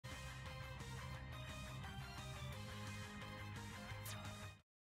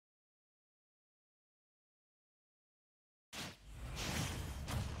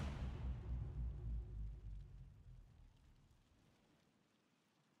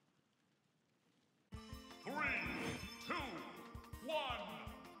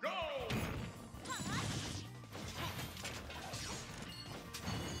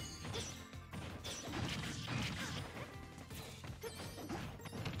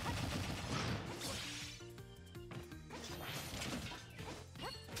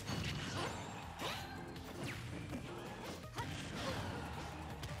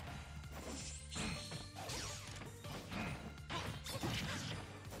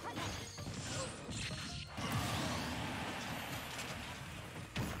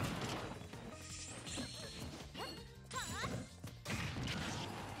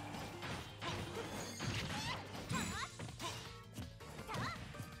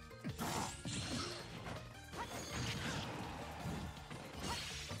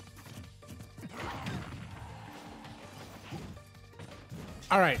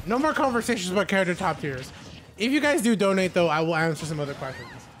All right, no more conversations about character top tiers. If you guys do donate, though, I will answer some other questions.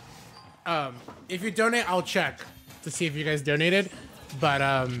 If you donate, I'll check to see if you guys donated. But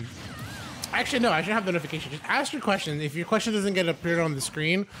actually, no, I should have the notification. Just ask your question. If your question doesn't get appeared on the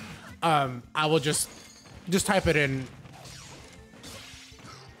screen, I will just type it in.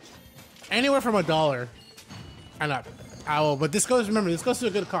 Anywhere from $1 and up. I will, but this goes, remember, this goes to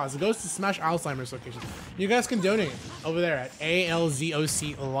a good cause. It goes to Smash Alzheimer's location. You guys can donate over there at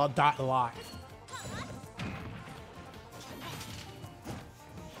alzoc.live.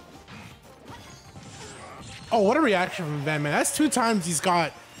 Oh, what a reaction from Ben, man. That's 2 times he's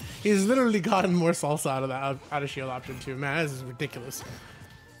literally gotten more salsa out of that, out of shield option too. Man, this is ridiculous.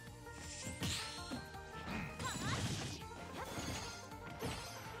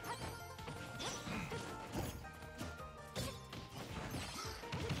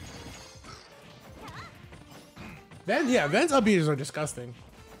 Ven's up beaters are disgusting.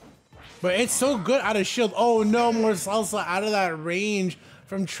 But it's so good out of shield. Oh no, more salsa out of that range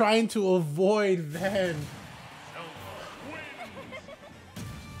from trying to avoid Ven.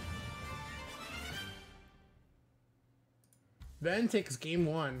 Ven takes game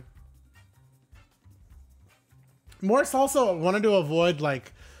 1. Morsalsa wanted to avoid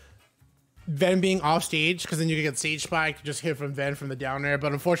like Ven being off stage, because then you can get stage spiked, just hit from Ven from the down air.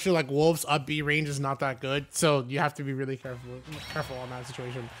 But unfortunately, like Wolf's up B range is not that good, so you have to be really careful on that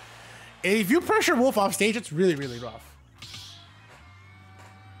situation. If you pressure Wolf off stage, it's really, really rough.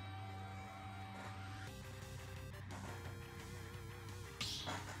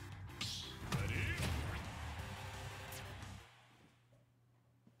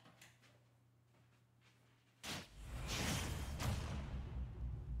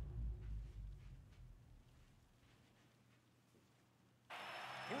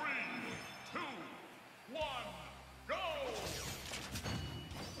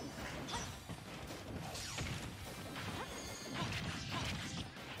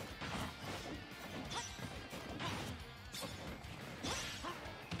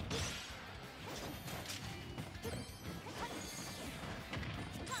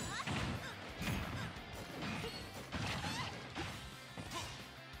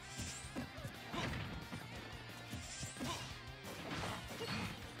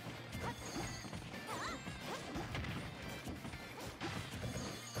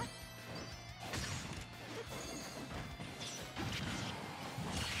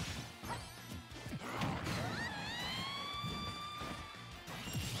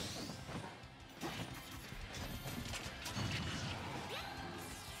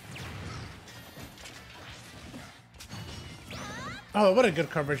 Oh, what a good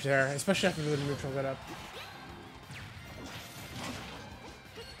coverage there, especially after the neutral get up.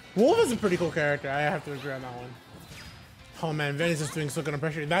 Wolf is a pretty cool character. I have to agree on that one. Oh man, Ven is just doing so good on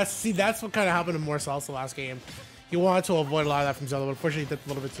pressure. That's what kind of happened to Morsalsa last game. He wanted to avoid a lot of that from Zelda, but unfortunately he dipped a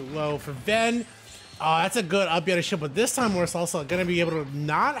little bit too low. For Ven, that's a good up yet ship, but this time Morsalsa gonna be able to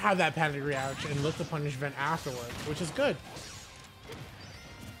not have that panic reaction and look to punish Ven afterwards, which is good.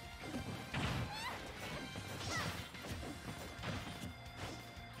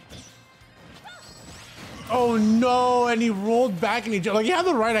 Oh no, and he rolled back and he jumped. Like, he had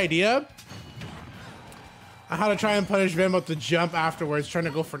the right idea on how to try and punish Ven, but to jump afterwards, trying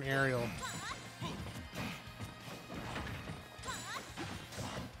to go for an aerial.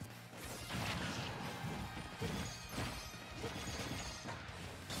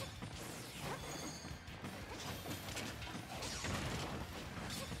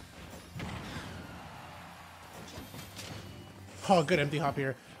 Oh, good empty hop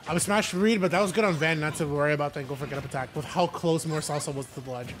here. I was smashed read, but that was good on Ven, not to worry about that go for get up attack with how close Morsalsa was to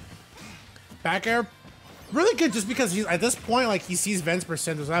the ledge. Back air, really good just because he's at this point, like, he sees Ven's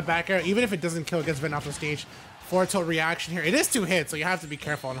percent. So that back air, even if it doesn't kill, against Ven off the stage. Forward tilt reaction here. It is 2 hits, so you have to be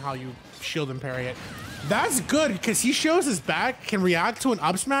careful on how you shield and parry it. That's good because he shows his back, can react to an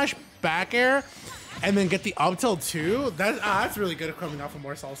up smash, back air, and then get the up tilt too. That's really good coming off of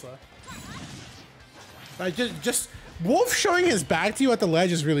Morsalsa. Like, just Wolf showing his back to you at the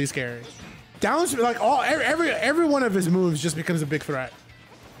ledge is really scary. Down, like every one of his moves just becomes a big threat.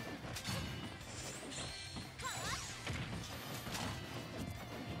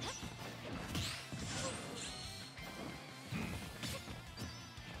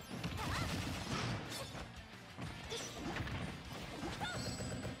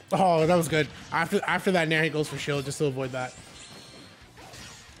 Oh, that was good. After that nair, he goes for shield just to avoid that.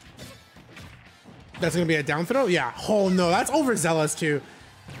 That's gonna be a down throw? Yeah. Oh no, that's overzealous too.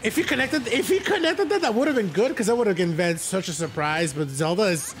 If he connected that, that would have been good because that would have given Ven such a surprise. But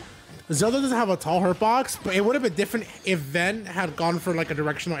Zelda Zelda doesn't have a tall hurt box, but it would have been different if Ven had gone for like a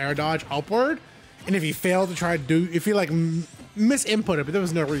directional air dodge upward, and if he failed to try to do, if he like misinputted, but there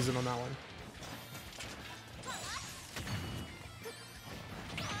was no reason on that one.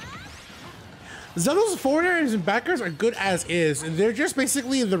 Zelda's forward airs and back airs are good as is. They're just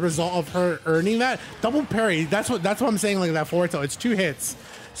basically the result of her earning that double parry. That's what I'm saying. Like that forward tilt, it's 2 hits,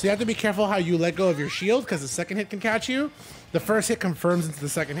 so you have to be careful how you let go of your shield because the second hit can catch you. The first hit confirms into the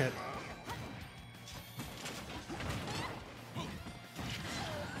second hit.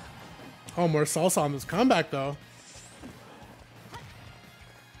 Oh, Morsalsa on this comeback though.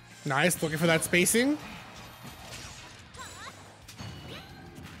 Nice, looking for that spacing.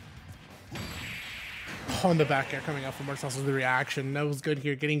 On the back air coming out from Morsalsa, the reaction. That was good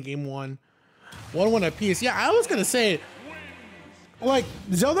here, getting game 1. 1-1 apiece. Yeah, I was gonna say, like,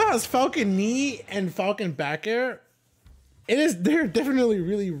 Zelda has Falcon knee and Falcon back air. They're definitely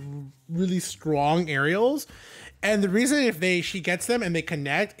really, really strong aerials. And the reason if she gets them and they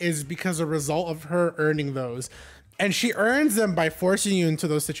connect is because a result of her earning those. And she earns them by forcing you into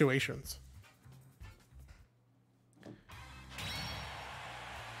those situations.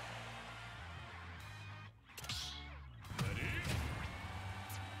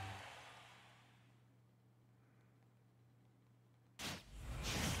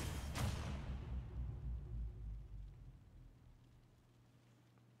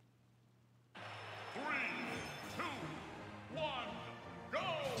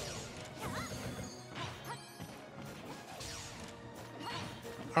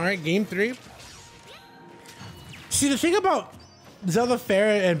 All right, game 3. See, the thing about Zelda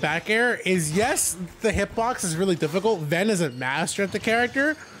fair and back air is, yes, the hitbox is really difficult. Ven is a master at the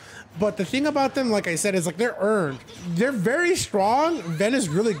character, but the thing about them, like I said, is like they're earned. They're very strong. Ven is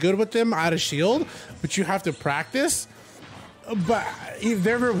really good with them out of shield, but you have to practice. But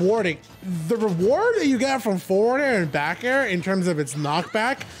they're rewarding. The reward that you get from forward air and back air in terms of its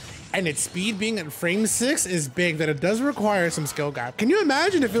knockback and its speed being at frame 6 is big, that it does require some skill gap. Can you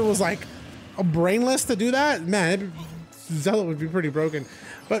imagine if it was like a brainless to do that? Man, Zelda would be pretty broken.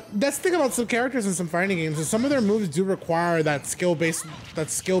 But that's the thing about some characters in some fighting games, is some of their moves do require that skill base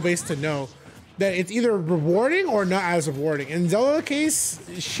to know that it's either rewarding or not as rewarding. In Zelda's case,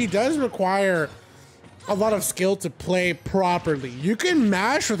 she does require a lot of skill to play properly. You can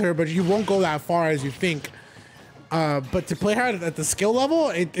mash with her, but you won't go that far as you think. But to play her at the skill level,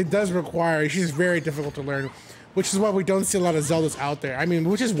 it does require, she's very difficult to learn, which is why we don't see a lot of Zeldas out there. I mean,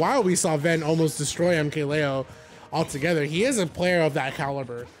 which is why we saw Ven almost destroy MKLeo altogether. He is a player of that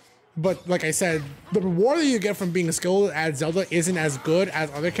caliber. But like I said, the reward that you get from being skilled at Zelda isn't as good as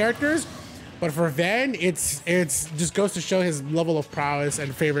other characters. But for Ven, it's just goes to show his level of prowess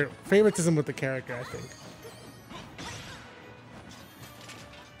and favoritism with the character, I think.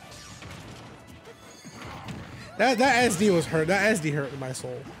 That SD was hurt. That SD hurt my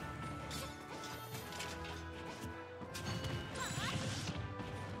soul.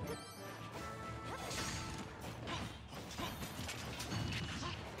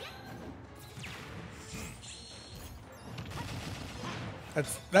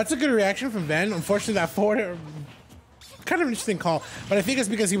 That's a good reaction from Ven. Unfortunately, that forward, kind of an interesting call, but I think it's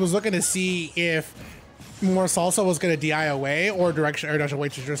because he was looking to see if Morsalsa was going to DI away or direction air dodge away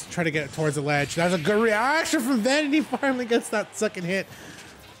to just try to get it towards the ledge. That's a good reaction from Ven, and he finally gets that second hit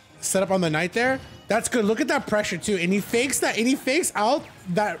set up on the knight there. That's good. Look at that pressure too, and he fakes that, and he fakes out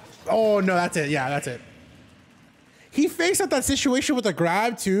that. Oh no, that's it. Yeah, that's it. He fakes out that situation with a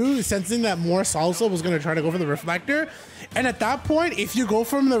grab too, sensing that Morsalsa was going to try to go for the reflector. And at that point, if you go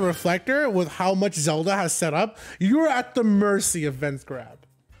from the reflector with how much Zelda has set up, you're at the mercy of Ven's grab.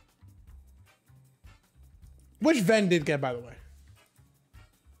 Which Ven did get, by the way.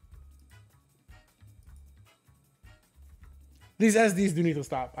 These SDs do need to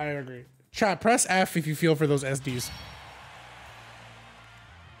stop. I agree. Chat, press F if you feel for those SDs.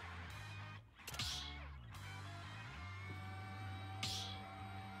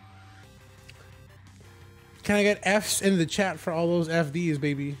 Can I get Fs in the chat for all those FDs,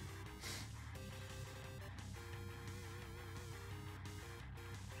 baby?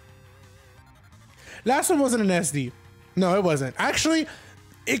 Last one wasn't an SD. No, it wasn't. Actually,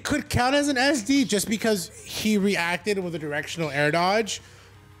 it could count as an SD just because he reacted with a directional air dodge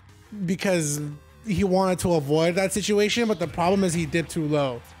because he wanted to avoid that situation, but the problem is he dipped too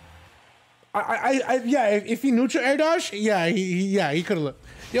low. Yeah, if he neutral air dodge, yeah, he could have.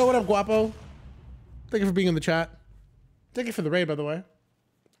 Yo, what up, Guapo? Thank you for being in the chat. Thank you for the raid, by the way.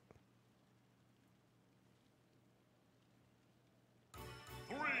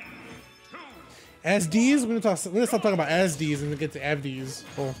 SDs? We're gonna stop talking about SDs and get to FDs.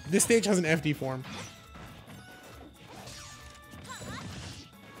 Oh, this stage has an FD form.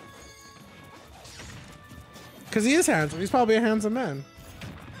 Because he is handsome. He's probably a handsome man.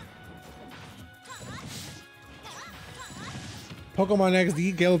 Pokemon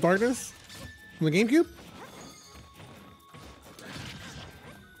XD, Gale of Darkness from the GameCube.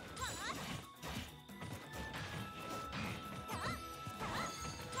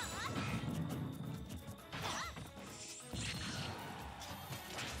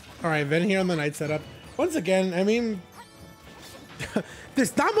 All right, then here on the night setup. Once again, I mean,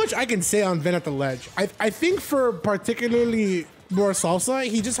 there's not much I can say on Ven at the ledge. I think for particularly Morsalsa,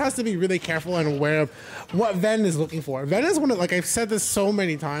 he just has to be really careful and aware of what Ven is looking for. Ven is one of, like I've said this so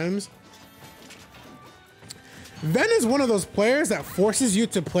many times, Ven is one of those players that forces you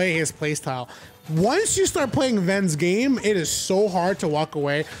to play his playstyle. Once you start playing Ven's game, it is so hard to walk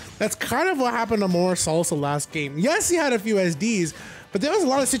away. That's kind of what happened to Morsalsa last game. Yes, he had a few SDs, but there was a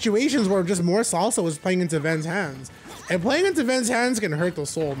lot of situations where just Morsalsa was playing into Ven's hands. And playing into Ven's hands can hurt the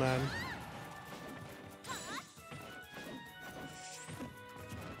soul, man.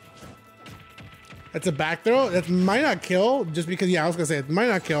 That's a back throw. That might not kill, just because, yeah, I was gonna say, it might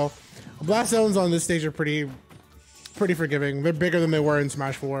not kill. Blast zones on this stage are pretty forgiving. They're bigger than they were in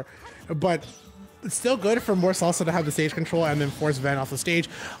Smash 4. But it's still good for Morsalsa to have the stage control and then force Ven off the stage.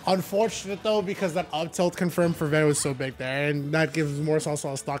 Unfortunate though, because that up tilt confirmed for Ven was so big there, and that gives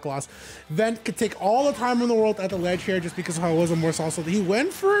Morsalsa a stock loss. Ven could take all the time in the world at the ledge here just because of how it was a Morsalsa. He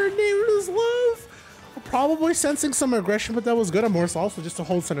went for Neighbor's Love. Probably sensing some aggression, but that was good on Morsalsa just to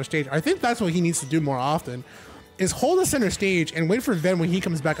hold center stage. I think that's what he needs to do more often, is hold the center stage and wait for Ven when he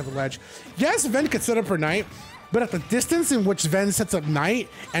comes back at the ledge. Yes, Ven could set up for Knight, but at the distance in which Ven sets up Knight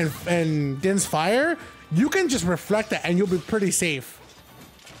and Din's Fire, you can just reflect that and you'll be pretty safe.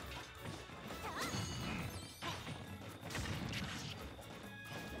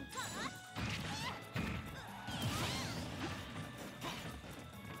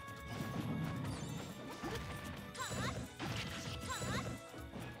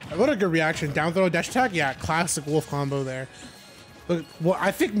 What a good reaction. Down throw, dash attack. Yeah, classic wolf combo there. Look, well, I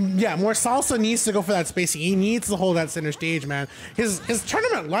think, yeah, Morsalsa needs to go for that spacing. He needs to hold that center stage, man. His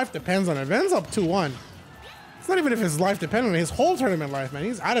tournament life depends on it. Ven's up 2-1. It's not even if his life depends on it. His whole tournament life, man.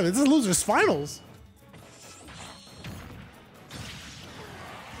 He's out of it. This is losers finals.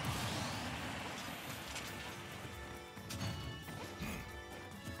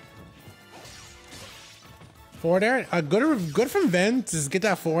 Forward air, good from Ven to get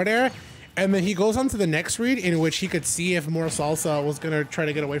that forward air, and then he goes on to the next read in which he could see if Morsalsa was gonna try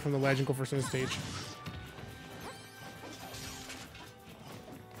to get away from the ledge and go for center stage.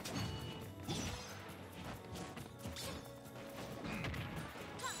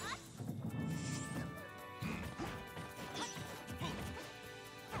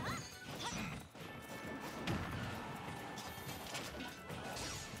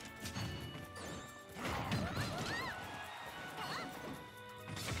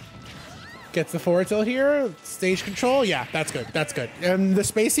 Gets the forward tilt here, stage control. Yeah, that's good. That's good. And the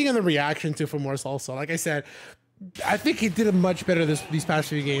spacing and the reaction to from Morsalsa. Like I said, I think he did it much better these past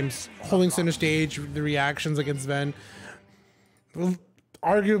few games. Holding center stage, the reactions against Ven.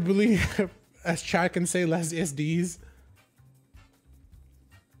 Arguably, as chat can say, less SDs.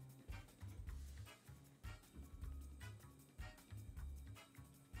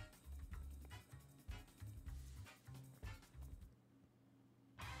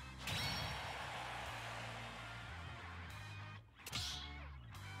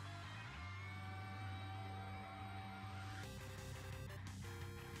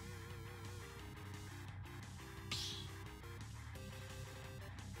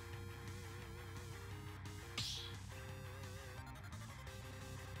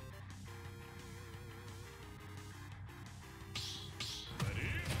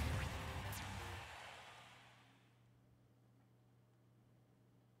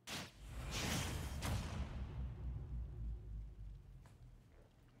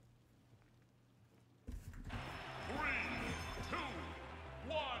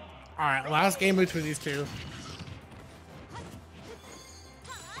 All right, last game between these two.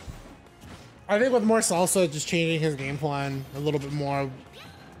 I think with Morsalsa just changing his game plan a little bit more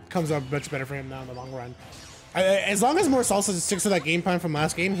comes up much better for him now in the long run. As long as Morsalsa just sticks to that game plan from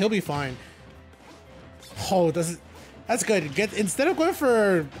last game, he'll be fine. Oh, that's good. Instead of going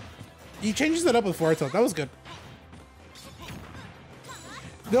for, he changes it up with forward tilt. That was good.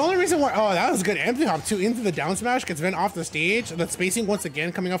 The only reason why, oh, that was good. Empty hop too into the down smash, gets Ven off the stage. The spacing once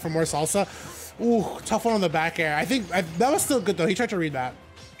again coming up from Morsalsa. Ooh, tough one on the back air. I think that was still good though. He tried to read that.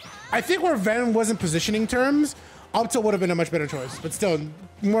 I think where Ven was in positioning terms, up tilt would have been a much better choice. But still,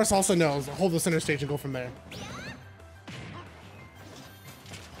 Morsalsa knows. Hold the center stage and go from there.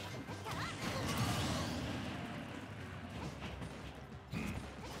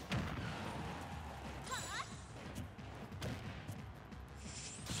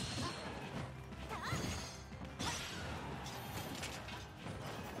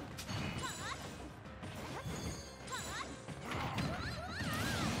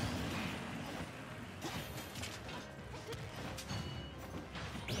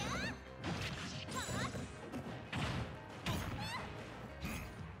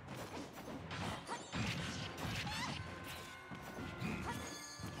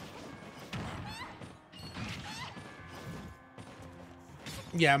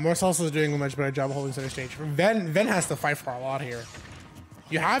 Yeah, Morsalsa is doing a much better job holding center stage. Ven has to fight for a lot here.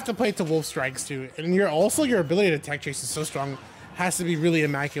 You have to play to Wolf strikes too, and your ability to tech chase is so strong, has to be really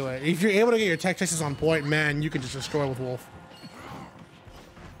immaculate. If you're able to get your tech chases on point, man, you can just destroy with Wolf.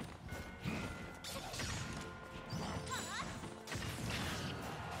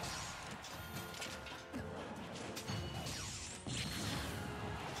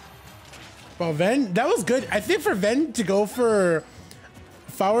 Well, Ven, that was good. I think for Ven to go for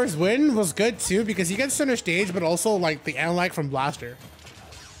Flower's win was good too, because he gets center stage, but also like the analog from Blaster.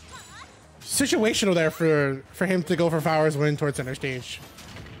 Situational there for him to go for Flower's win towards center stage.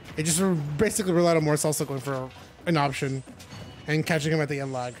 It just basically relied on Morsalsa going for an option and catching him at the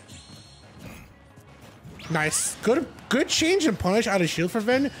end lag. Nice. Good change and punish out of shield for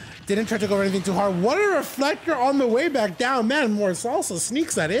Ven. Didn't try to go anything too hard. What a reflector on the way back down. Man, Morsalsa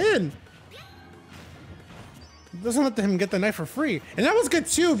sneaks that in. Doesn't let him get the knife for free. And that was good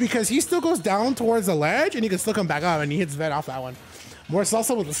too, because he still goes down towards the ledge and he can still come back up, and he hits Ven off that one.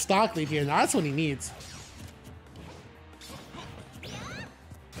 Morsalsa with a stock lead here, and that's what he needs.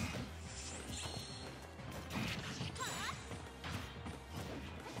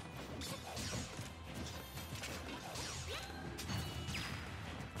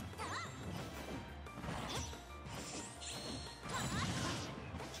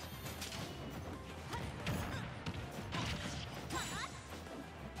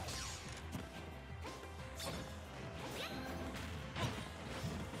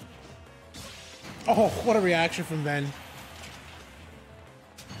 Oh, what a reaction from Ven.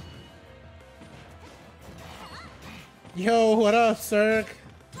 Yo, what up, Cirque?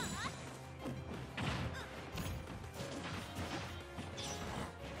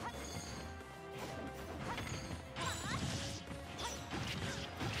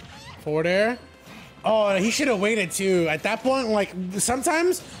 Forward air. Oh, he should have waited too. At that point, like,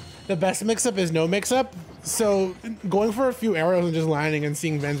 sometimes the best mix-up is no mix-up. So going for a few arrows and just landing and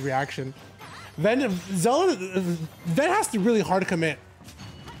seeing Ven's reaction. Ven has to really hard commit,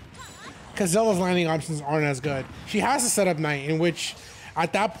 because Zelda's landing options aren't as good. She has to set up Knight, in which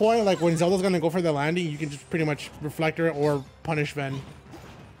at that point, like when Zelda's gonna go for the landing, you can just pretty much reflector or punish Ven.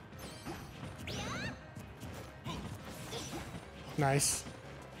 Nice.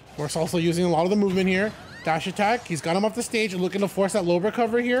 Morsalsa using a lot of the movement here. Dash attack. He's got him off the stage and looking to force that low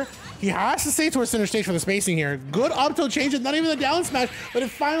recovery here. He has to stay towards center stage for the spacing here. Good up tilt change, not even the down smash, but it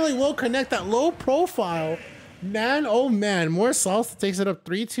finally will connect that low profile. Man, oh man, Morsalsa takes it up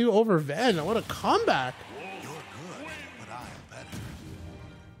 3-2 over Ven. What a comeback. You're good, but I'm better.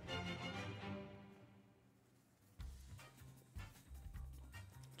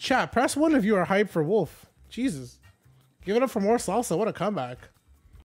 Chat, press 1 if you are hyped for Wolf. Jesus. Give it up for Morsalsa. What a comeback.